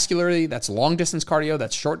cardiovascularly, that's long distance cardio,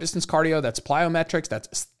 that's short distance cardio, that's plyometrics,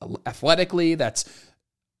 that's athletically, that's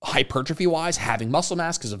hypertrophy wise, having muscle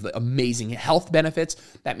mass because of the amazing health benefits.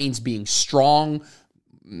 That means being strong,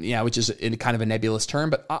 which is in kind of a nebulous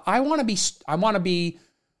term, but I want to be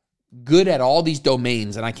good at all these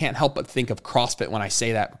domains. And I can't help but think of CrossFit when I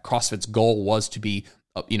say that CrossFit's goal was to be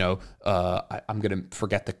I'm going to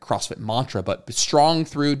forget the CrossFit mantra, but strong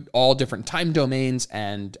through all different time domains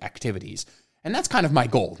and activities. And that's kind of my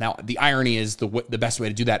goal. Now, the irony is the best way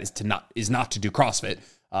to do that is not to do CrossFit.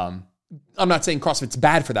 I'm not saying CrossFit's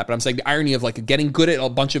bad for that, but I'm saying the irony of like getting good at a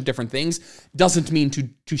bunch of different things doesn't mean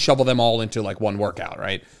to shovel them all into like one workout,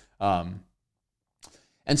 right?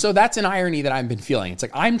 And so that's an irony that I've been feeling. It's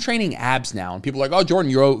like I'm training abs now, and people are like, oh,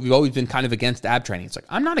 Jordan, you've always been kind of against ab training. It's like,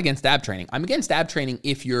 I'm not against ab training. I'm against ab training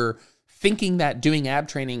if you're thinking that doing ab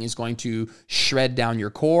training is going to shred down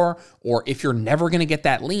your core, or if you're never going to get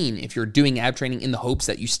that lean. If you're doing ab training in the hopes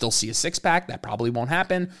that you still see a six-pack, that probably won't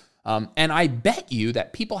happen. And I bet you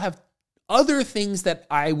that people have other things that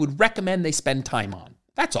I would recommend they spend time on.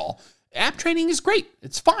 That's all. ab training is great.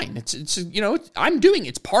 It's fine. It's I'm doing it.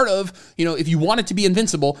 It's part of, if you wanted to be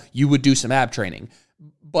invincible, you would do some ab training.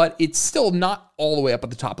 But it's still not all the way up at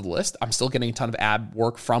the top of the list. I'm still getting a ton of ab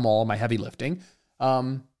work from all my heavy lifting.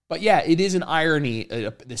 But yeah, it is an irony,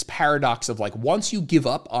 this paradox of like, once you give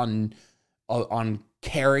up on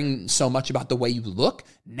caring so much about the way you look,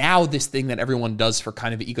 now this thing that everyone does for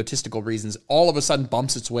kind of egotistical reasons all of a sudden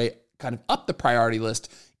bumps its way kind of up the priority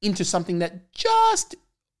list into something that just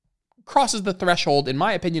crosses the threshold, in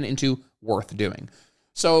my opinion, into worth doing.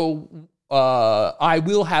 So I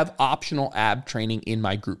will have optional ab training in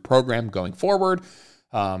my group program going forward.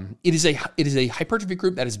 It is a hypertrophy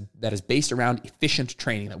group that is based around efficient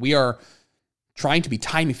training, that we are trying to be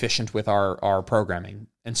time efficient with our programming.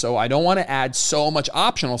 And so I don't want to add so much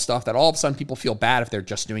optional stuff that all of a sudden people feel bad if they're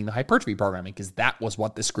just doing the hypertrophy programming, because that was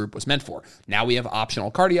what this group was meant for. Now we have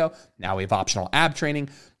optional cardio. Now we have optional ab training.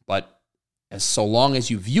 But so long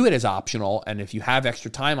as you view it as optional, and if you have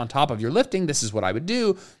extra time on top of your lifting, this is what I would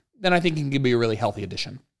do, then I think it can be a really healthy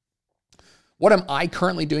addition. What am I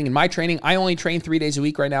currently doing in my training? I only train 3 days a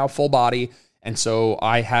week right now, full body. And so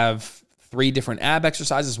I have 3 different ab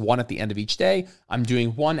exercises, one at the end of each day. I'm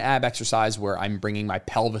doing one ab exercise where I'm bringing my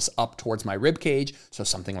pelvis up towards my rib cage, so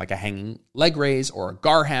something like a hanging leg raise or a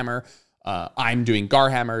gar hammer. I'm doing gar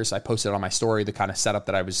hammers. I posted on my story the kind of setup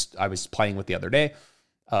that I was playing with the other day.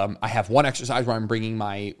 I have one exercise where I'm bringing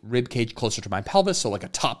my rib cage closer to my pelvis, so like a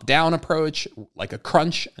top-down approach, like a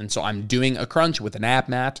crunch. And so I'm doing a crunch with an ab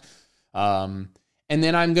mat. And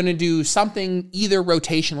then I'm going to do something either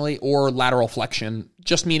rotationally or lateral flexion,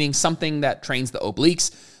 just meaning something that trains the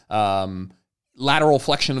obliques. Lateral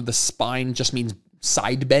flexion of the spine just means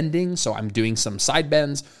side bending. So I'm doing some side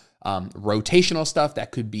bends. Rotational stuff,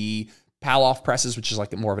 that could be Palloff presses, which is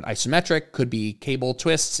like more of an isometric, could be cable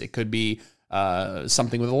twists. It could be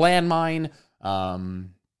something with a landmine.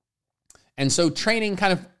 And so training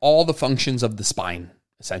kind of all the functions of the spine,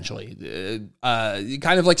 essentially,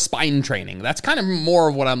 kind of like spine training. That's kind of more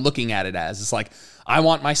of what I'm looking at it as. It's like, I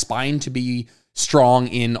want my spine to be strong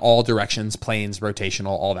in all directions, planes,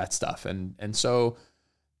 rotational, all that stuff. And so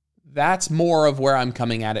that's more of where I'm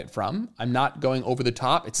coming at it from. I'm not going over the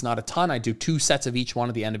top. It's not a ton. I do 2 sets of each one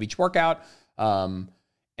at the end of each workout.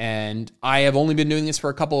 And I have only been doing this for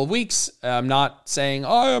a couple of weeks. I'm not saying,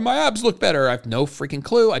 oh, my abs look better. I have no freaking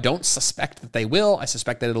clue. I don't suspect that they will. I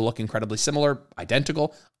suspect that it'll look incredibly similar,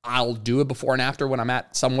 identical. I'll do a before and after when I'm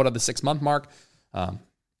at somewhat of the 6-month mark.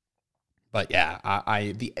 But yeah,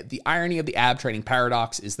 the irony of the ab training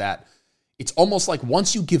paradox is that it's almost like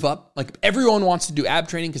once you give up, like everyone wants to do ab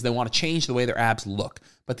training because they want to change the way their abs look.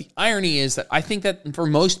 But the irony is that I think that for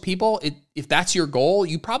most people, if that's your goal,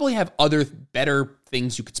 you probably have other better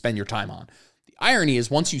things you could spend your time on. The irony is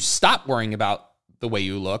once you stop worrying about the way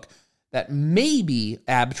you look, that maybe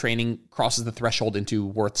ab training crosses the threshold into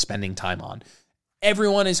worth spending time on.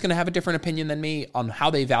 Everyone is going to have a different opinion than me on how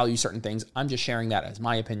they value certain things. I'm just sharing that as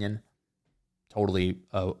my opinion. Totally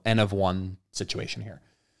N of one situation here.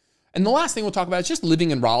 And the last thing we'll talk about is just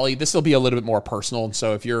living in Raleigh. This will be a little bit more personal. And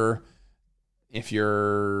so if you're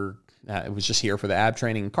it was just here for the ab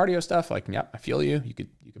training and cardio stuff, like, yeah, I feel you. You could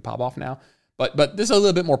pop off now. But this is a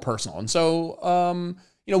little bit more personal. And so,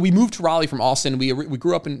 we moved to Raleigh from Austin. We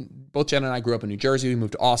grew up both Jen and I grew up in New Jersey. We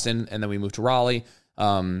moved to Austin and then we moved to Raleigh.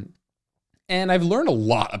 And I've learned a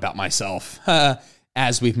lot about myself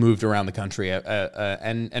as we've moved around the country,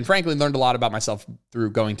 and frankly learned a lot about myself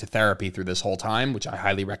through going to therapy through this whole time, which I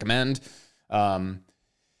highly recommend.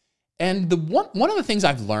 And one of the things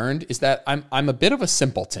I've learned is that I'm a bit of a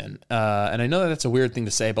simpleton, and I know that that's a weird thing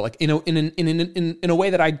to say, but like in a way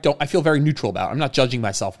that I feel very neutral about. I'm not judging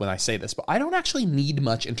myself when I say this, but I don't actually need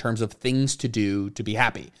much in terms of things to do to be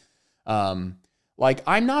happy. Like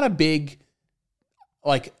I'm not a big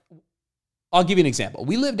like. I'll give you an example.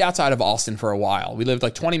 We lived outside of Austin for a while. We lived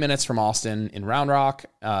like 20 minutes from Austin in Round Rock.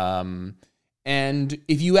 And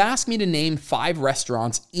if you asked me to name 5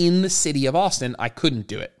 restaurants in the city of Austin, I couldn't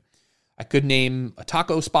do it. I could name a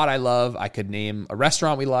taco spot I love. I could name a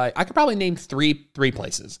restaurant we like. I could probably name three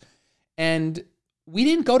places. And we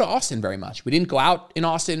didn't go to Austin very much. We didn't go out in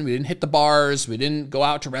Austin. We didn't hit the bars. We didn't go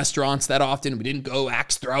out to restaurants that often. We didn't go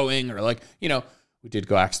axe throwing or we did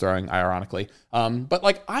go axe throwing, ironically. But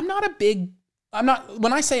like,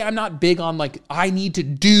 when I say I'm not big on like, I need to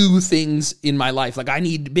do things in my life, like I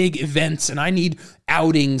need big events and I need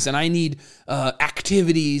outings and I need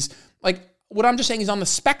activities. Like what I'm just saying is on the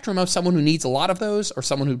spectrum of someone who needs a lot of those or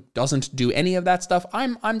someone who doesn't do any of that stuff,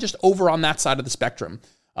 I'm just over on that side of the spectrum.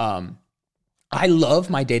 I love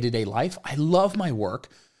my day-to-day life. I love my work.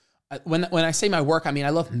 When I say my work, I mean,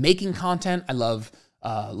 I love making content. I love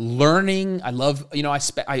learning. I love,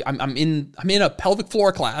 I'm in a pelvic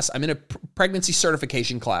floor class. I'm in a pregnancy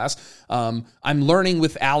certification class. I'm learning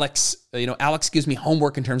with Alex. Alex gives me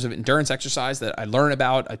homework in terms of endurance exercise that I learn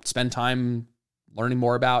about. I spend time learning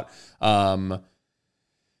more about.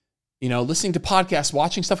 Listening to podcasts,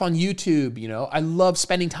 watching stuff on YouTube. I love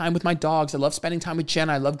spending time with my dogs. I love spending time with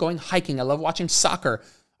Jenna. I love going hiking. I love watching soccer.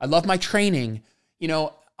 I love my training.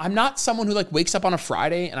 I'm not someone who wakes up on a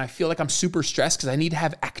Friday and I feel like I'm super stressed because I need to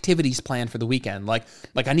have activities planned for the weekend. Like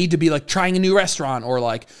I need to be trying a new restaurant, or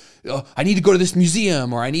I need to go to this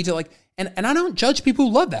museum, or I need to and I don't judge people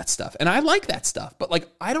who love that stuff. And I like that stuff, but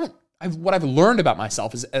what I've learned about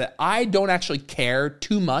myself is that I don't actually care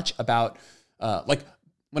too much about,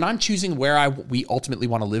 when I'm choosing where we ultimately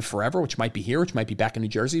want to live forever, which might be here, which might be back in New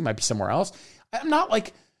Jersey, might be somewhere else. I'm not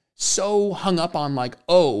so hung up on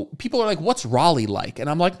people are what's Raleigh like? And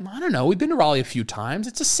I'm like, I don't know. We've been to Raleigh a few times.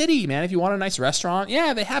 It's a city, man. If you want a nice restaurant,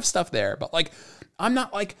 yeah, they have stuff there. But I'm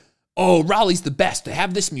not oh, Raleigh's the best. They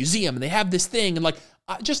have this museum and they have this thing. And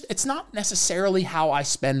it's not necessarily how I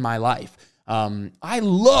spend my life. I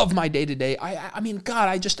love my day to day.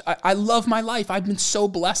 I love my life. I've been so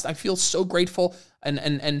blessed. I feel so grateful.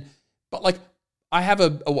 But I have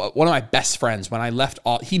one of my best friends. When I left,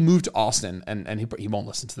 he moved to Austin, and he won't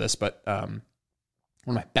listen to this, but one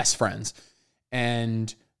of my best friends,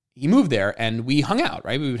 and he moved there, and we hung out.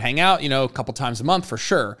 Right, we would hang out, a couple times a month for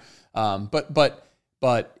sure.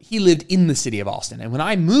 But he lived in the city of Austin, and when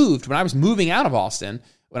I was moving out of Austin,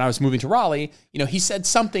 when I was moving to Raleigh, he said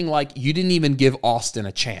something like, "You didn't even give Austin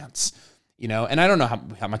a chance." And I don't know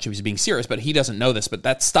how much he was being serious, but he doesn't know this, but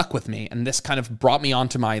that stuck with me. And this kind of brought me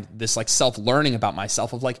onto this self-learning about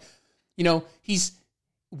myself of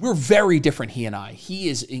we're very different, he and I. He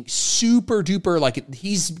is super duper,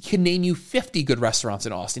 he can name you 50 good restaurants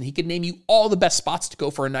in Austin. He can name you all the best spots to go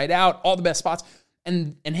for a night out, all the best spots.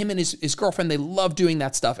 And him and his girlfriend, they love doing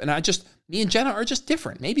that stuff. And me and Jenna are just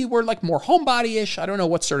different. Maybe we're more homebody-ish. I don't know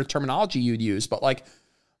what sort of terminology you'd use, but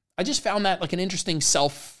I just found that an interesting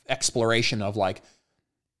self-exploration of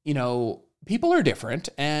people are different.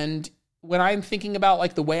 And when I'm thinking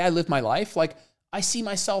about the way I live my life, I see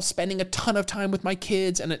myself spending a ton of time with my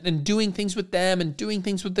kids and doing things with them and doing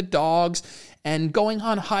things with the dogs and going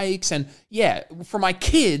on hikes. And yeah, for my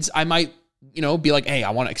kids, I might, be hey,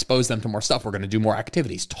 I want to expose them to more stuff. We're going to do more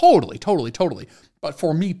activities. Totally. But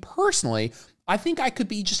for me personally, I think I could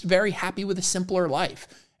be just very happy with a simpler life.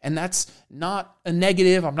 And that's not a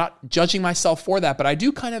negative. I'm not judging myself for that, but I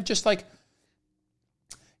do kind of just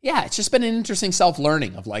it's just been an interesting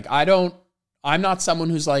self-learning of I'm not someone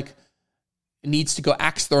who's needs to go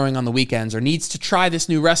axe throwing on the weekends, or needs to try this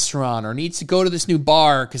new restaurant, or needs to go to this new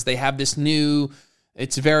bar because they have this new,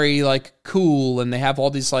 it's very cool and they have all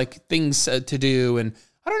these things to do. And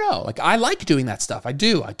I don't know, I like doing that stuff. I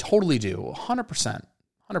do. I totally do.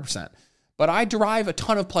 100%. But I derive a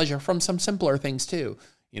ton of pleasure from some simpler things too.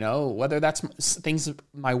 Whether that's things,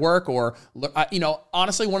 my work, or,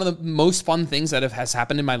 honestly, one of the most fun things that has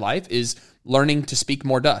happened in my life is learning to speak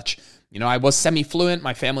more Dutch. I was semi-fluent.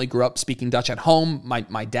 My family grew up speaking Dutch at home.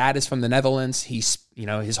 My dad is from the Netherlands. His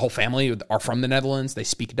whole family are from the Netherlands. They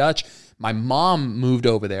speak Dutch. My mom moved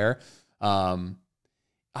over there. I'm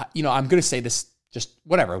going to say this, just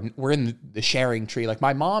whatever. We're in the sharing tree.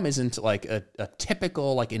 My mom isn't a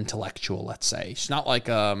typical intellectual, let's say. She's not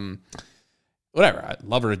whatever. I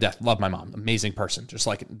love her to death. Love my mom. Amazing person. Just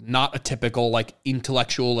not a typical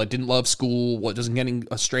intellectual. Didn't love school. Doesn't getting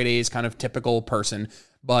a straight A's kind of typical person.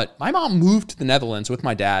 But my mom moved to the Netherlands with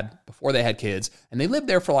my dad before they had kids, and they lived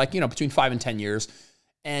there for between 5 and 10 years.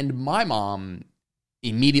 And my mom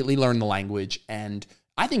immediately learned the language, and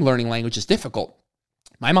I think learning language is difficult.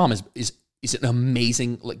 My mom is an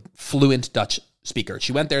amazing fluent Dutch speaker.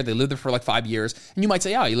 She went there. They lived there for 5 years, and you might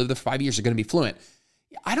say, "Oh, you lived there for 5 years. You're going to be fluent."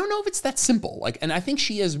 I don't know if it's that simple. And I think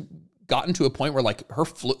she has gotten to a point where her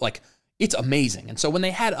it's amazing. And so when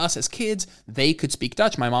they had us as kids, they could speak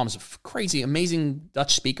Dutch. My mom's a crazy, amazing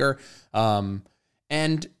Dutch speaker.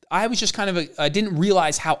 And I was just I didn't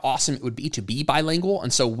realize how awesome it would be to be bilingual.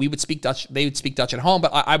 And so we would speak Dutch. They would speak Dutch at home,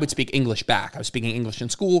 but I would speak English back. I was speaking English in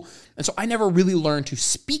school. And so I never really learned to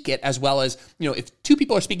speak it as well as, if two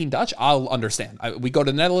people are speaking Dutch, I'll understand. We go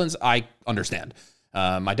to the Netherlands, I understand.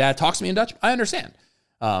 My dad talks to me in Dutch, I understand.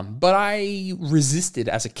 But I resisted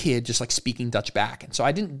as a kid, just speaking Dutch back. And so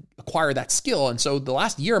I didn't acquire that skill. And so the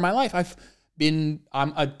last year of my life,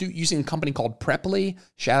 I'm using a company called Preply.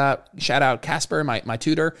 Shout out Casper, my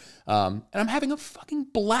tutor. And I'm having a fucking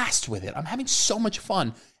blast with it. I'm having so much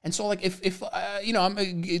fun. And so if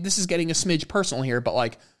this is getting a smidge personal here, but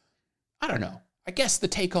I don't know. I guess the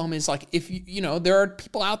take home is like, if there are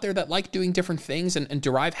people out there that like doing different things and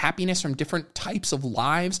derive happiness from different types of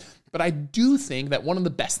lives. But I do think that one of the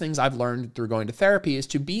best things I've learned through going to therapy is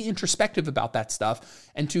to be introspective about that stuff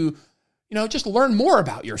and to, just learn more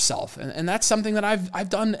about yourself. And that's something that I've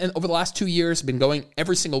done over the last 2 years. I've been going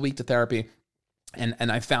every single week to therapy.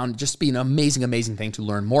 And I found just to be an amazing, amazing thing to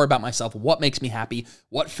learn more about myself, what makes me happy,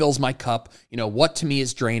 what fills my cup, what to me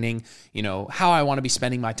is draining, how I want to be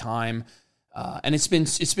spending my time. And it's been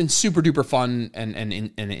super duper fun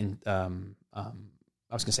and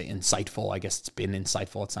I was going to say insightful. I guess it's been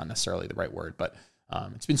insightful. It's not necessarily the right word, but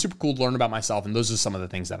it's been super cool to learn about myself. And those are some of the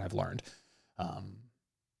things that I've learned.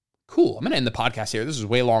 Cool. I'm going to end the podcast here. This is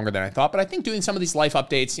way longer than I thought, but I think doing some of these life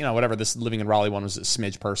updates, whatever, this living in Raleigh one was a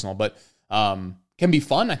smidge personal, but can be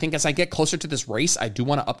fun. I think as I get closer to this race, I do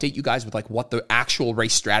want to update you guys with like what the actual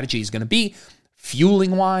race strategy is going to be.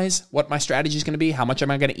 Fueling wise, what my strategy is going to be. How much am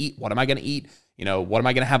I going to eat? What am I going to eat? What am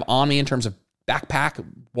I going to have on me in terms of backpack,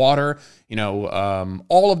 water,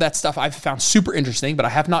 all of that stuff I've found super interesting, but I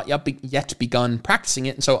have not yet begun practicing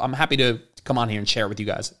it. And so I'm happy to come on here and share with you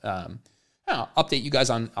guys, update you guys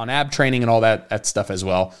on ab training and all that stuff as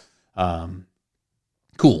well.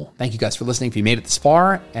 Cool. Thank you guys for listening if you made it this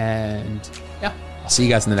far. And yeah, I'll see you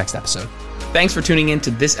guys in the next episode. Thanks for tuning in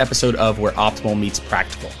to this episode of Where Optimal Meets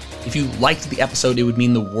Practical. If you liked the episode, it would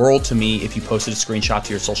mean the world to me if you posted a screenshot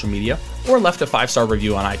to your social media or left a 5-star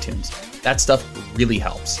review on iTunes. That stuff really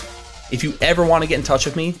helps. If you ever want to get in touch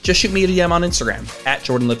with me, just shoot me a DM on Instagram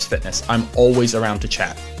 @JordanLipsFitness. I'm always around to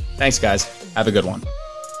chat. Thanks, guys. Have a good one.